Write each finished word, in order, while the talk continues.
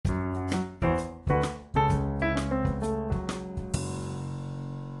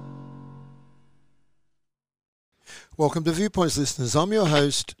Welcome to Viewpoints, listeners. I'm your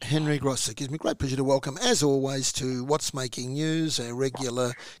host, Henry Gross. It gives me great pleasure to welcome, as always, to What's Making News, our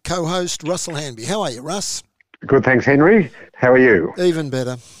regular co-host, Russell Hanby. How are you, Russ? Good, thanks, Henry. How are you? Even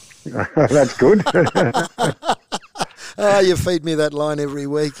better. That's good. You feed me that line every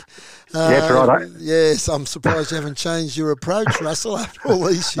week. That's right. Yes, I'm surprised you haven't changed your approach, Russell, after all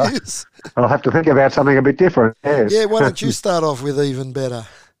these years. I'll have to think about something a bit different. Yes. Yeah, why don't you start off with even better?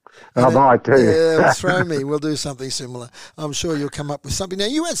 I might too. Yeah, throw me. We'll do something similar. I'm sure you'll come up with something. Now,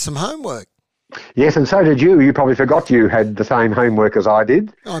 you had some homework. Yes, and so did you. You probably forgot you had the same homework as I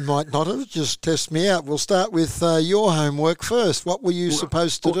did. I might not have. Just test me out. We'll start with your homework first. What were you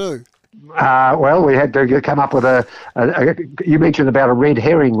supposed to do? Well, we had to come up with you mentioned about a red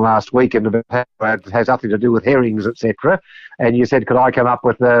herring last week, and it has nothing to do with herrings, etc. And you said, could I come up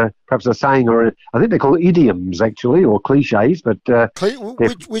with perhaps a saying, or I think they're called idioms, actually, or cliches, but...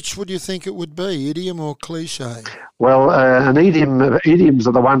 which would you think it would be, idiom or cliche? Well, idioms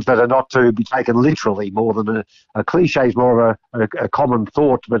are the ones that are not to be taken literally more than a cliche is more of a common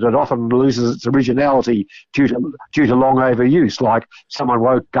thought, but it often loses its originality due to long overuse, like someone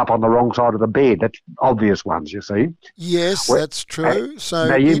woke up on the wrong side of the bed. That's obvious ones, you see. Yes, that's true. So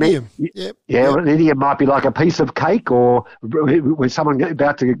now idiom. Yep. An idiom might be like a piece of cake, or when someone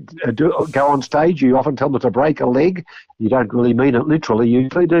about to go on stage, you often tell them to break a leg. You don't really mean it literally,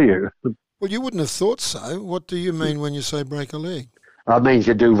 usually, do you? Well, you wouldn't have thought so. What do you mean when you say break a leg? It means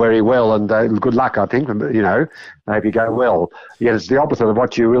you do very well, and good luck, I think, maybe you go well. Yeah, it's the opposite of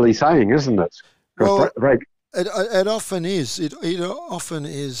what you're really saying, isn't it? Well, it often is. It often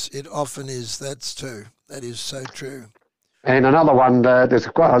is. That's true. That is so true. And another one, I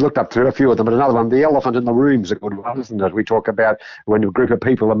looked up to a few of them, but another one, the elephant in the room's a good one, isn't it? We talk about when a group of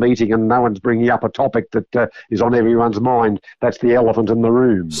people are meeting and no one's bringing up a topic that is on everyone's mind. That's the elephant in the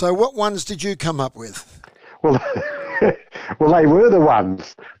room. So what ones did you come up with? Well, they were the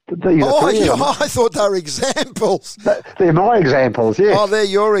ones. I thought they were examples. They're my examples, yes. Oh, they're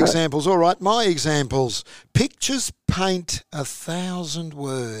your examples. All right, my examples. Pictures paint 1,000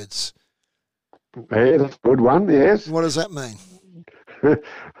 words. Yeah, that's a good one, yes. What does that mean?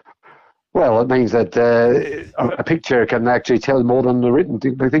 Well, it means that a picture can actually tell more than the written.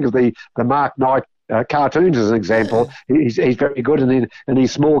 Think of the Mark Knight cartoons as an example. Yeah. He's very good, and in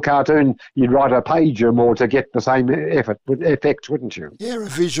his small cartoon, you'd write a page or more to get the same effect, wouldn't you? Yeah, a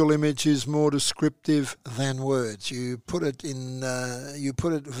visual image is more descriptive than words. You put it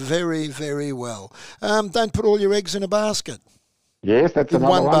very, very well. Don't put all your eggs in a basket. Yes, that's in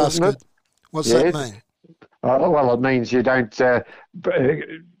another one basket. Isn't it? What's that mean? Well, it means you don't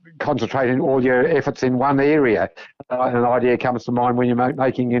concentrate all your efforts in one area. An idea comes to mind when you're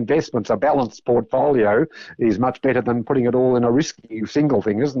making investments. A balanced portfolio is much better than putting it all in a risky single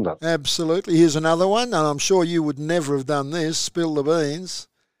thing, isn't it? Absolutely. Here's another one, and I'm sure you would never have done this, spill the beans.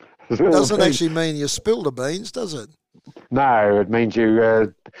 Doesn't actually mean you spill the beans, does it? No, it means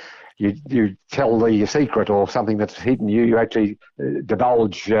you tell the secret or something that's hidden. You actually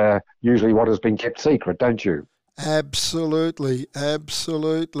divulge usually what has been kept secret, don't you? Absolutely.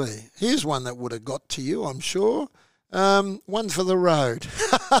 Here's one that would have got to you, I'm sure. One for the road.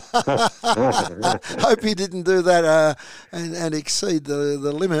 Hope you didn't do that and exceed the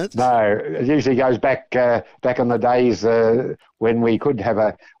limit. No, it usually goes back in the days when we could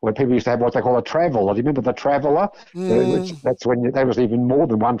have when people used to have what they call a traveller. Do you remember the traveller? That's when there was even more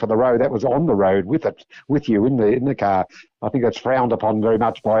than one for the road. That was on the road with you in the car. I think that's frowned upon very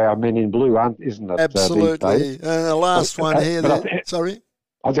much by our men in blue, isn't it? Absolutely. The last one here. Sorry.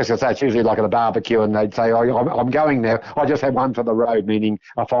 I was just going to say, it's usually like at a barbecue and they'd say, I'm going there. I just had one for the road, meaning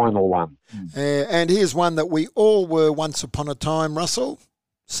a final one. And here's one that we all were once upon a time, Russell.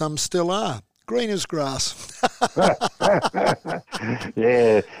 Some still are. Green as grass.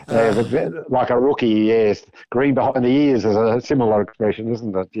 Yeah, like a rookie, yes. Green behind the ears is a similar expression,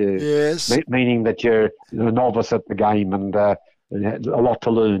 isn't it? Yeah. Yes. Meaning that you're a novice at the game and a lot to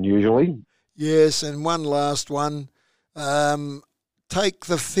learn usually. Yes, and one last one. Take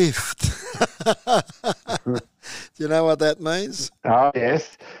the fifth. Do you know what that means? Oh,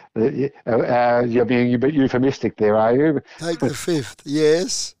 yes. You're being a bit euphemistic there, are you? Take the fifth,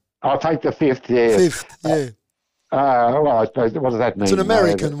 yes. I'll take the fifth, yes. Fifth, yeah. Well, I suppose, what does that mean? It's an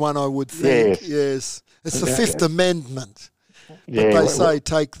American one, I would think. Yes. It's the Fifth Amendment. But they say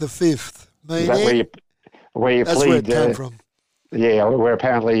take the fifth. Meaning, is that where you that's plead, where it came from. Yeah, where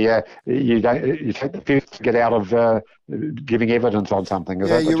apparently you take the fifth to get out of giving evidence on something. Is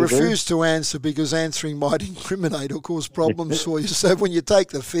Yeah, that what you you do? refuse to answer because answering might incriminate or cause problems for you. So when you take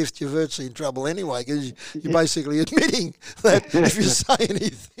the fifth, you're virtually in trouble anyway because you're basically admitting that if you say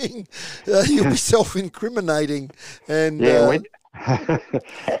anything, you'll be self-incriminating. And Yeah,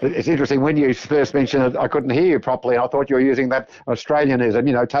 it's interesting. When you first mentioned it, I couldn't hear you properly. I thought you were using that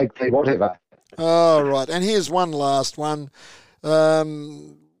Australianism, take the whatever. oh, right. And here's one last one. A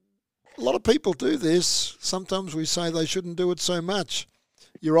lot of people do this. Sometimes we say they shouldn't do it so much.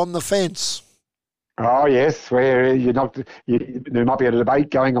 You're on the fence. Oh yes, where there might be a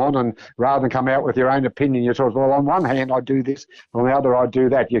debate going on, and rather than come out with your own opinion, you sort of, well, on one hand I do this, on the other I do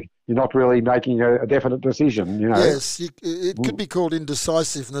that. You're not really making a definite decision, Yes, it could be called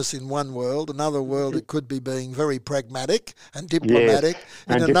indecisiveness in one world. Another world, it could be being very pragmatic and diplomatic.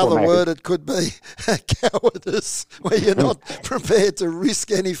 Yes, in another word, it could be cowardice, where you're not prepared to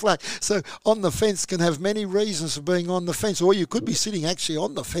risk any flak. So on the fence can have many reasons for being on the fence. Or you could be sitting actually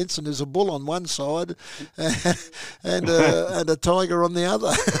on the fence and there's a bull on one side and a tiger on the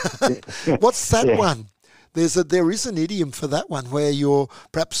other. What's that one? There is an idiom for that one where you're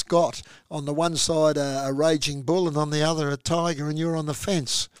perhaps got on the one side a raging bull and on the other a tiger and you're on the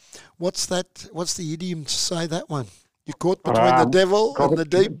fence. What's that? What's the idiom to say that one? You're caught between the devil and the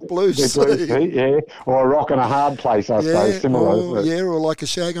deep blue sea. Yeah, or a rock and a hard place, I suppose. Similar. Or like a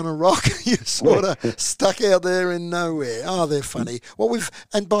shag on a rock. You're sort of stuck out there in nowhere. Oh, they're funny.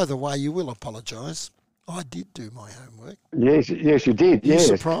 And by the way, you will apologise. I did do my homework. Yes, you did. You're yes.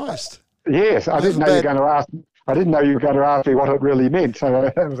 surprised. Yes, I didn't know you were going to ask. I didn't know you were going to ask me what it really meant, so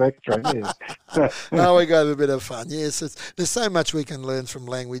that was extra. Yes. No, we got a bit of fun. Yes, there's so much we can learn from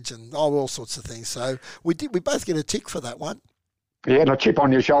language and all sorts of things. So we both get a tick for that one. Yeah, and a chip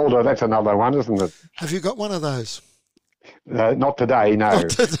on your shoulder. That's another one, isn't it? Have you got one of those? Not today, no. Not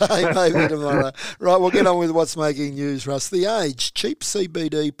today, maybe tomorrow. Right, we'll get on with what's making news, Russ. The Age, cheap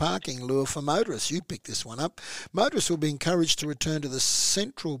CBD parking lure for motorists. You picked this one up. Motorists will be encouraged to return to the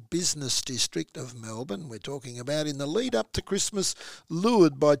central business district of Melbourne, we're talking about, in the lead up to Christmas,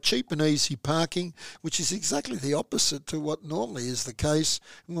 lured by cheap and easy parking, which is exactly the opposite to what normally is the case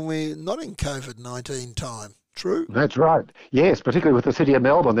when we're not in COVID-19 time. True. That's right. Yes, particularly with the City of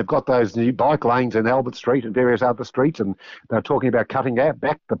Melbourne. They've got those new bike lanes in Albert Street and various other streets, and they're talking about cutting out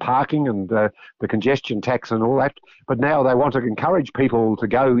back the parking and the congestion tax and all that. But now they want to encourage people to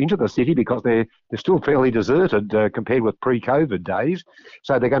go into the city because they're still fairly deserted compared with pre-COVID days.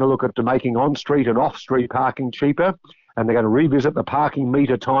 So they're going to look at making on-street and off-street parking cheaper, and they're going to revisit the parking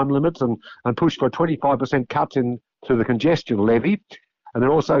meter time limits and push for 25% cuts into the congestion levy. And they're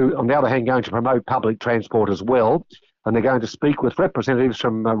also, on the other hand, going to promote public transport as well. And they're going to speak with representatives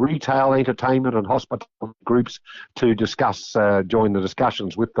from retail, entertainment and hospitality groups to join the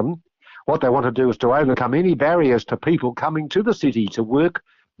discussions with them. What they want to do is to overcome any barriers to people coming to the city to work,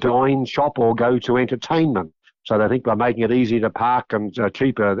 dine, shop or go to entertainment. So they think by making it easier to park and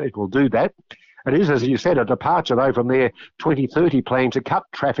cheaper, it will do that. It is, as you said, a departure, though, from their 2030 plan to cut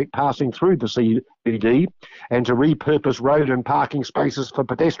traffic passing through the CBD and to repurpose road and parking spaces for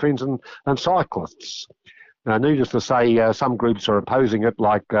pedestrians and cyclists. Now, needless to say, some groups are opposing it,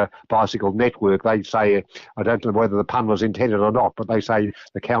 like Bicycle Network. They say, I don't know whether the pun was intended or not, but they say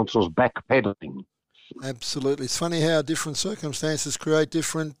the council's backpedaling. Absolutely. It's funny how different circumstances create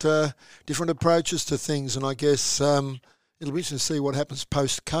different approaches to things, and I guess it'll be interesting to see what happens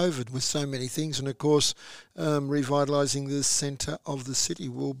post-COVID with so many things. And, of course, revitalising the centre of the city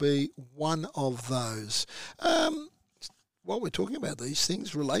will be one of those. While we're talking about these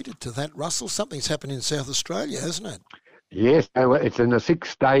things related to that, Russell, something's happened in South Australia, hasn't it? Yes, it's in a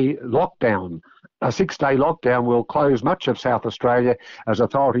 6-day lockdown. A 6-day lockdown will close much of South Australia as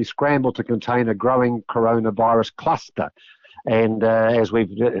authorities scramble to contain a growing coronavirus cluster. And as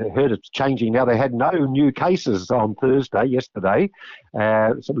we've heard, it's changing now. They had no new cases on yesterday,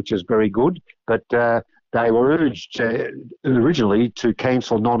 which is very good. But they were urged originally to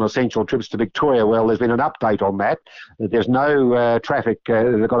cancel non-essential trips to Victoria. Well, there's been an update on that. There's no traffic.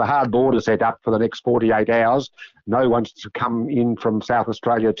 They've got a hard border set up for the next 48 hours. No one's to come in from South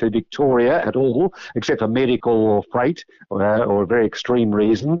Australia to Victoria at all, except for medical or freight or a very extreme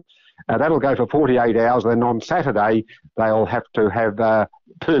reason. That'll go for 48 hours. Then on Saturday, they'll have to have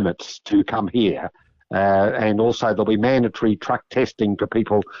permits to come here. And also there'll be mandatory truck testing for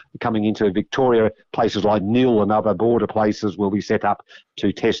people coming into Victoria. Places like Nil and other border places will be set up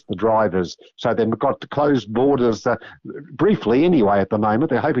to test the drivers. So they've got to close borders briefly anyway at the moment.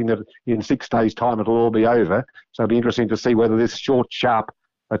 They're hoping that in 6 days' time it'll all be over. So it'll be interesting to see whether this short, sharp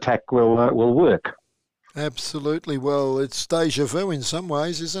attack will work. Absolutely. Well, it's deja vu in some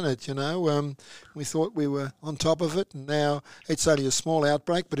ways, isn't it? We thought we were on top of it, and now it's only a small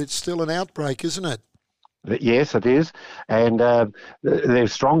outbreak, but it's still an outbreak, isn't it? Yes, it is. And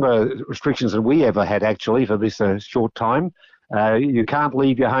there's stronger restrictions than we ever had, actually, for this short time. You can't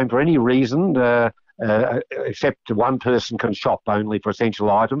leave your home for any reason. Except one person can shop only for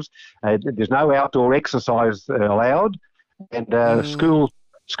essential items. There's no outdoor exercise allowed, and schools,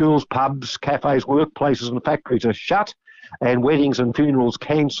 pubs, cafes, workplaces, and factories are shut, and weddings and funerals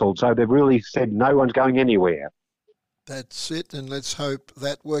cancelled. So they've really said no one's going anywhere. That's it, and let's hope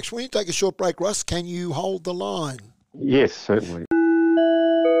that works. When you take a short break, Russ, can you hold the line? Yes, certainly.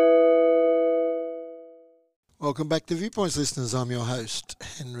 Welcome back to Viewpoints, listeners. I'm your host,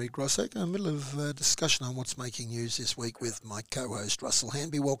 Henry Grossack, in the middle of a discussion on what's making news this week with my co-host, Russell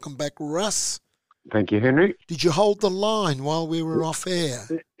Hanby. Welcome back, Russ. Thank you, Henry. Did you hold the line while we were off air?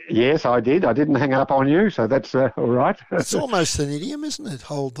 Yes, I did. I didn't hang up on you, so that's all right. It's almost an idiom, isn't it?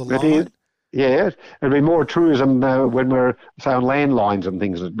 Hold the line. It is. Yeah, it'd be more a truism when we're, say, on landlines and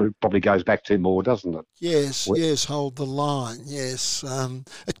things. It probably goes back to more, doesn't it? Yes, hold the line, yes.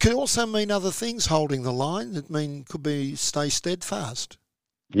 It could also mean other things, holding the line. Could be stay steadfast.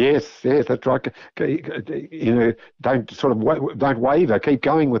 Yes, that's right. Don't waver. Keep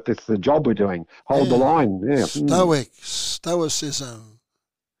going with this, the job we're doing. Hold the line. Yeah. Stoicism.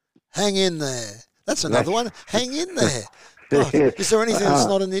 Hang in there. That's another one. Hang in there. Oh, is there anything that's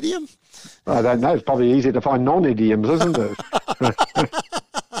not an idiom? I don't know. It's probably easy to find non-idioms, isn't it?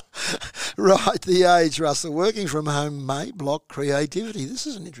 Right, the age, Russell. Working from home may block creativity. This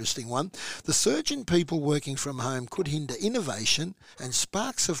is an interesting one. The surge in people working from home could hinder innovation and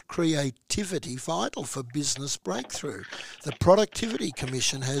sparks of creativity vital for business breakthrough. The Productivity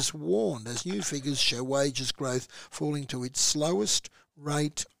Commission has warned as new figures show wages growth falling to its slowest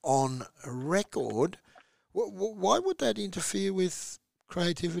rate on record. Why would that interfere with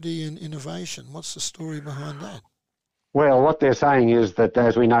creativity and innovation? What's the story behind that? Well, what they're saying is that,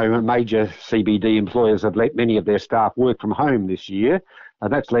 as we know, major CBD employers have let many of their staff work from home this year,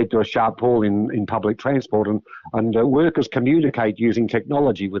 and that's led to a sharp fall in public transport, and workers communicate using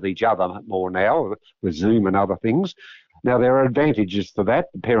technology with each other more now, with Zoom and other things. Now, there are advantages to that.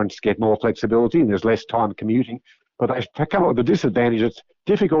 The parents get more flexibility and there's less time commuting, but they come up with a disadvantage. It's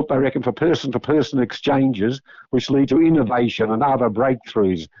difficult, they reckon, for person-to-person exchanges, which lead to innovation and other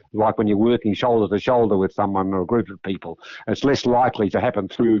breakthroughs, like when you're working shoulder to shoulder with someone or a group of people. It's less likely to happen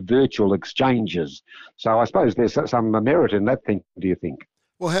through virtual exchanges. So I suppose there's some merit in that thing, do you think?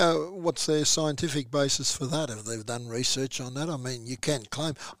 Well, what's their scientific basis for that? Have they done research on that? I mean, you can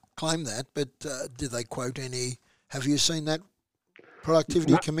claim that, but do they quote any? Have you seen that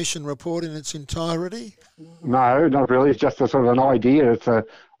Productivity Commission report in its entirety? No, not really. It's just a sort of an idea.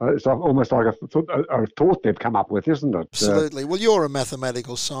 It's almost like a thought they've come up with, isn't it? Absolutely. Well, you're a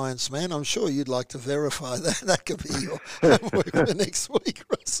mathematical science man. I'm sure you'd like to verify that. That could be your homework for next week,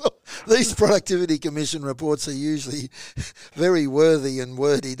 Russell. These Productivity Commission reports are usually very worthy and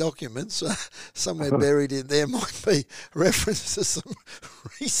wordy documents. Somewhere buried in there might be reference to some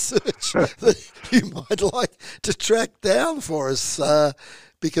research that you might like to track down for us,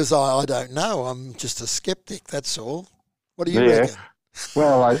 because I don't know. I'm just a skeptic, that's all. What do you reckon?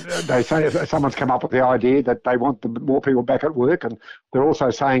 Well, they say someone's come up with the idea that they want more people back at work, and they're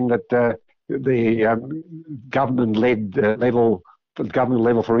also saying that the government-led level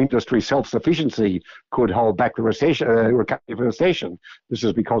for industry self-sufficiency could hold back the recession. This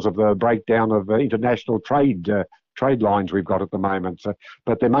is because of the breakdown of international trade lines we've got at the moment. So,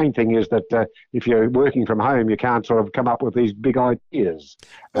 but the main thing is that if you're working from home, you can't sort of come up with these big ideas.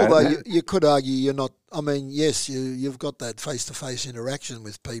 Although you could argue you're not. I mean, yes, you've got that face-to-face interaction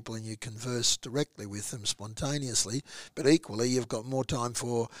with people and you converse directly with them spontaneously, but equally you've got more time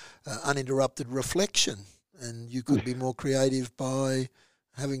for uninterrupted reflection, and you could be more creative by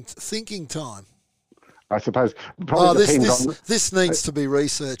having thinking time. I suppose probably depends on... This needs to be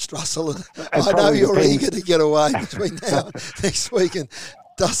researched, Russell. And I know you're eager to get away between now and next week and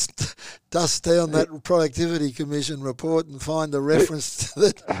dust down that Productivity Commission report and find a reference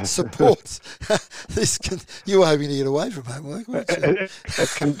that supports this. You were hoping to get away from homework, weren't you?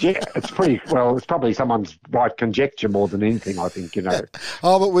 It's pretty well. It's probably someone's right conjecture more than anything, I think.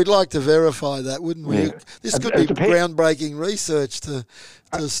 Oh, but we'd like to verify that, wouldn't we? Yeah. This could be groundbreaking research to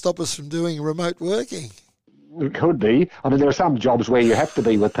stop us from doing remote working. It could be. I mean, there are some jobs where you have to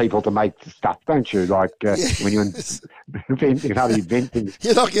be with people to make stuff, don't you? Like when you invent things.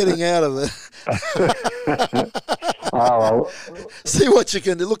 You're not getting out of it. Well. See what you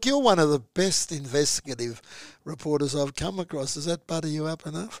can do. Look, you're one of the best investigative reporters I've come across. Does that butter you up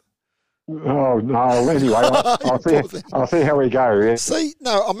enough? Oh no! Anyway, I'll see how we go. Yeah. See,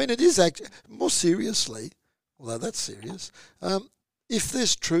 no, I mean it is actually more seriously, although that's serious. If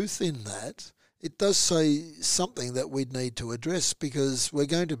there's truth in that, it does say something that we'd need to address because we're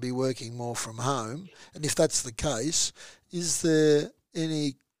going to be working more from home, and if that's the case, is there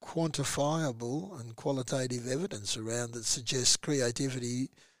any quantifiable and qualitative evidence around that suggests creativity,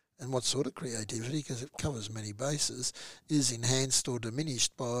 and what sort of creativity, because it covers many bases, is enhanced or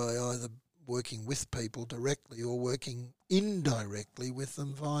diminished by either working with people directly or working indirectly with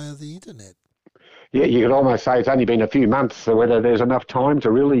them via the internet? Yeah, you could almost say it's only been a few months, so whether there's enough time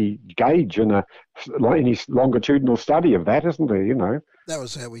to really gauge any longitudinal study of that, isn't there, you know? That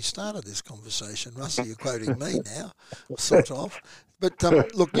was how we started this conversation. Russell, you're quoting me now, sort of. But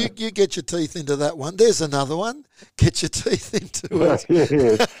look, you get your teeth into that one. There's another one. Get your teeth into it.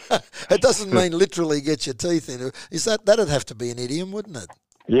 It doesn't mean literally get your teeth into it. That'd have to be an idiom, wouldn't it?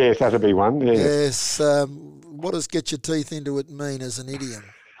 Yes, that'd be one. Yeah. Yes. What does get your teeth into it mean as an idiom?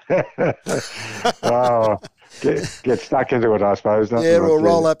 Oh, get stuck into it, I suppose. Yeah, or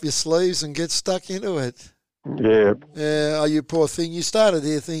roll up your sleeves and get stuck into it. Yeah. Yeah. Oh, you poor thing. You started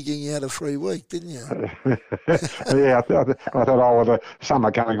here thinking you had a free week, didn't you? Yeah, I thought, with the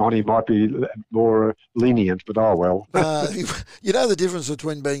summer going on, he might be more lenient, but oh well. You know the difference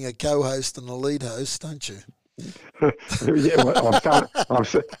between being a co-host and a lead host, don't you? Yeah, well, I'm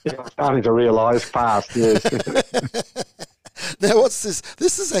starting to realise fast, yes. Now, what's this?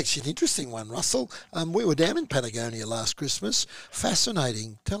 This is actually an interesting one, Russell. We were down in Patagonia last Christmas.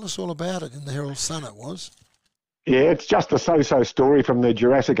 Fascinating. Tell us all about it. In the Herald Sun it was. Yeah, it's just a so-so story from the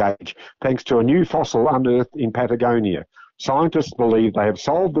Jurassic Age, thanks to a new fossil unearthed in Patagonia. Scientists believe they have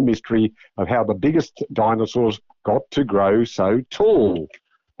solved the mystery of how the biggest dinosaurs got to grow so tall.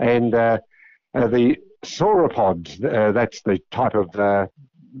 And the sauropods, that's the type of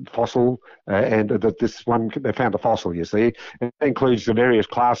fossil, and that this one, they found a fossil, you see. It includes the various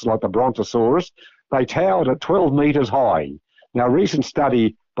classes like the Brontosaurus. They towered at 12 metres high. Now, a recent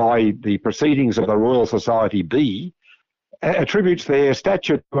study by the Proceedings of the Royal Society B attributes their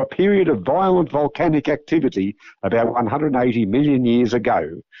stature to a period of violent volcanic activity about 180 million years ago.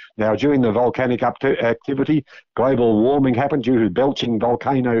 Now, during the volcanic activity, global warming happened due to belching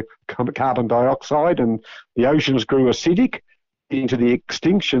volcano carbon dioxide, and the oceans grew acidic into the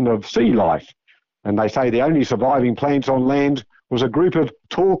extinction of sea life. And they say the only surviving plants on land was a group of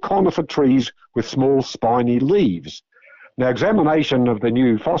tall conifer trees with small spiny leaves. Now, examination of the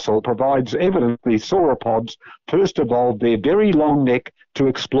new fossil provides evidence the sauropods first evolved their very long neck to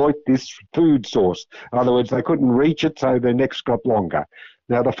exploit this food source. In other words, they couldn't reach it, so their necks got longer.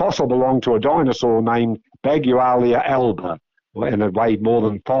 Now, the fossil belonged to a dinosaur named Bagualia alba, and it weighed more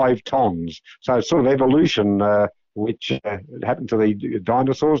than 5 tons. So it's sort of evolution, which happened to the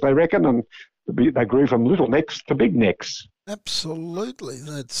dinosaurs, they reckon, and they grew from little necks to big necks. Absolutely.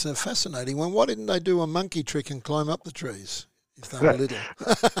 That's fascinating. Well, why didn't they do a monkey trick and climb up the trees if they were little?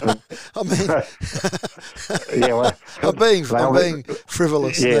 I mean, yeah, well, I'm being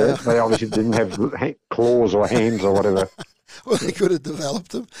frivolous now. They obviously didn't have claws or hands or whatever. Well, they could have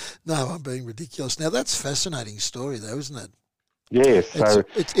developed them. No, I'm being ridiculous. Now, that's a fascinating story, though, isn't it? Yes. So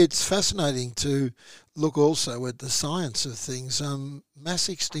it's fascinating to look also at the science of things. Mass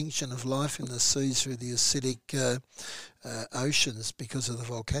extinction of life in the seas through the acidic oceans because of the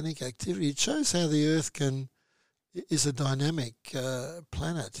volcanic activity. It shows how the Earth is a dynamic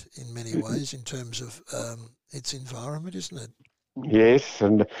planet in many ways in terms of its environment, isn't it? Yes,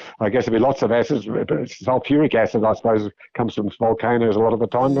 and I guess there'll be lots of acids. Sulfuric acid, I suppose, comes from volcanoes a lot of the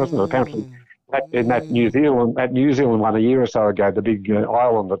time, doesn't it? Apparently. In that New Zealand one a year or so ago, the big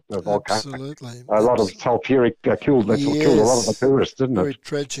island, the volcano. Absolutely. A lot of sulfuric killed a lot of the tourists, didn't it? Very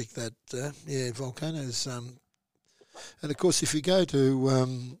tragic that, volcanoes. And of course, if you go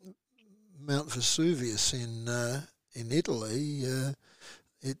to Mount Vesuvius in Italy,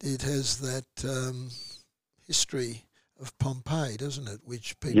 it has that history of Pompeii, doesn't it?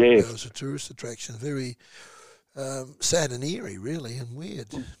 Which people go as a tourist attraction. Very sad and eerie, really, and weird.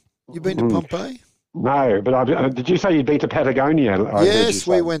 You been to Pompeii? No, but did you say you'd been to Patagonia? Yes,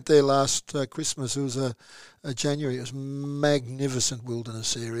 we went there last Christmas. It was a January. It was a magnificent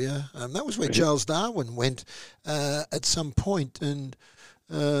wilderness area. That was where Charles Darwin went at some point, and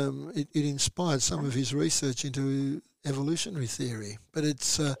it inspired some of his research into evolutionary theory. But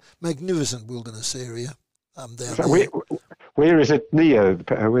it's a magnificent wilderness area down there. Where is it near?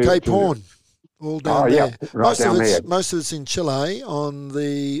 Cape Horn. All down there. Yeah, right down there. Most of it's in Chile on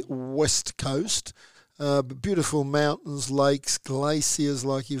the west coast. beautiful mountains, lakes, glaciers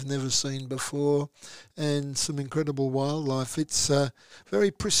like you've never seen before, and some incredible wildlife. It's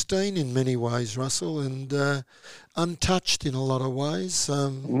very pristine in many ways, Russell, and untouched in a lot of ways.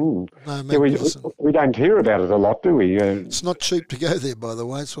 No, magnificent. We don't hear about it a lot, do we? It's not cheap to go there, by the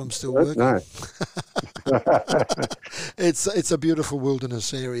way, so I'm still working. No. It's a beautiful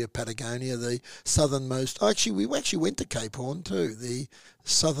wilderness area, Patagonia, the southernmost. We actually went to Cape Horn too, the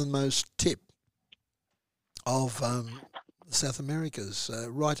southernmost tip of South America's,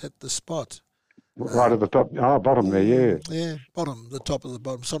 right at the spot. Right at the top, bottom there, yeah. Yeah, the top of the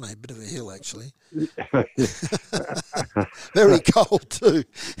bottom. It's on a bit of a hill, actually. Very cold too,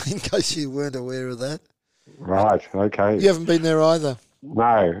 in case you weren't aware of that. Right, okay. You haven't been there either?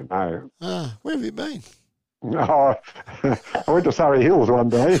 No. Where have you been? Oh, I went to Surrey Hills one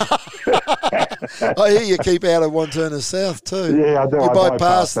day. I hear you keep out of Wantirna South too. Yeah, I do. You I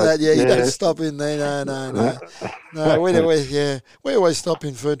bypass that. Yeah, you don't stop in there. No. We always stop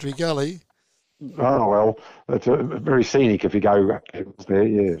in Ferntree Gully. Oh, well, it's very scenic if you go there,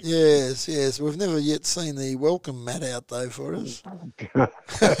 yes. Yes. We've never yet seen the welcome mat out, though, for us.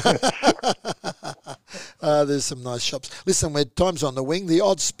 There's some nice shops. Listen, time's on the wing. The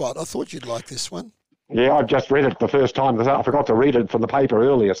Odd Spot. I thought you'd like this one. Yeah, I've just read it the first time. I forgot to read it from the paper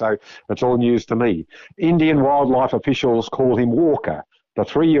earlier, so it's all news to me. Indian wildlife officials call him Walker. The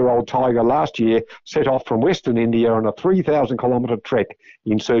 3-year-old tiger last year set off from Western India on a 3,000-kilometre trek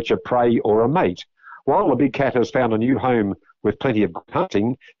in search of prey or a mate. While the big cat has found a new home with plenty of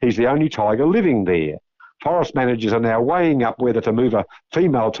hunting, he's the only tiger living there. Forest managers are now weighing up whether to move a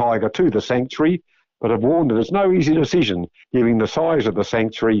female tiger to the sanctuary, but have warned that it's no easy decision, given the size of the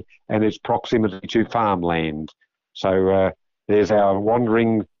sanctuary and its proximity to farmland. So there's our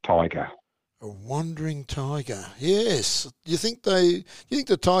wandering tiger. A wandering tiger, yes. You think the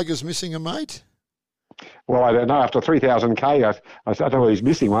tiger's missing a mate? Well, I don't know. After 3,000 K, I don't know he's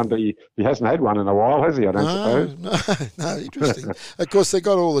missing one, but he hasn't had one in a while, has he? I don't suppose. No, interesting. Of course, they've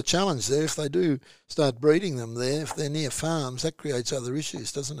got all the challenge there. If they do start breeding them there, if they're near farms, that creates other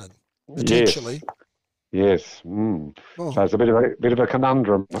issues, doesn't it? Potentially. Yes. Mm. Oh. So it's a bit of a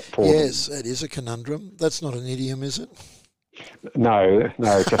conundrum for them. Yes, it is a conundrum. That's not an idiom, is it? No,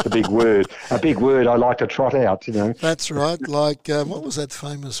 it's just a big word. A big word I like to trot out, That's right. Like, what was that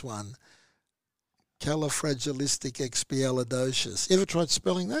famous one? Califragilisticexpialidocious. You ever tried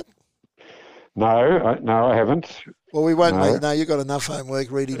spelling that? No, I haven't. Well, we won't. No, you've got enough homework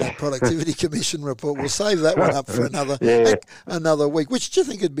reading that Productivity Commission report. We'll save that one up for another week. Which do you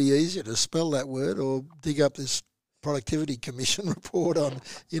think would be easier, to spell that word or dig up this Productivity Commission report on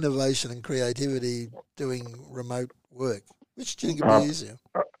innovation and creativity doing remote work? Which do you think would be easier?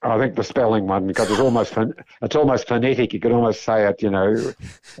 I think the spelling one, because it's almost phonetic. You could almost say it,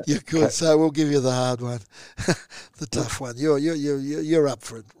 You could, so we'll give you the hard one, the tough one. You're up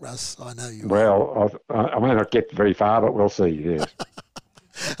for it, Russ. I know you. Well, I may not get very far, but we'll see. Yes.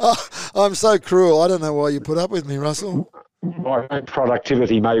 I'm so cruel. I don't know why you put up with me, Russell. My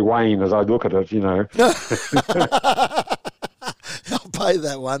productivity may wane as I look at it. I'll pay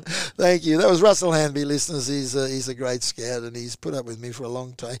that one. Thank you. That was Russell Hanby, listeners. He's a great scout, and he's put up with me for a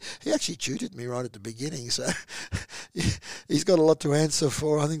long time. He actually tutored me right at the beginning, so he's got a lot to answer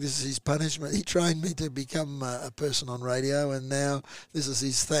for. I think this is his punishment. He trained me to become a person on radio, and now this is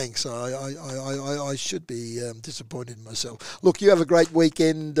his thanks. I should be disappointed in myself. Look, you have a great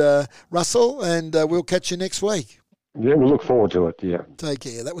weekend, Russell, and we'll catch you next week. Yeah, we'll look forward to it, yeah. Take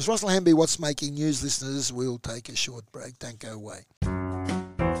care. That was Russell Hanby, What's Making News, listeners. We'll take a short break. Don't go away.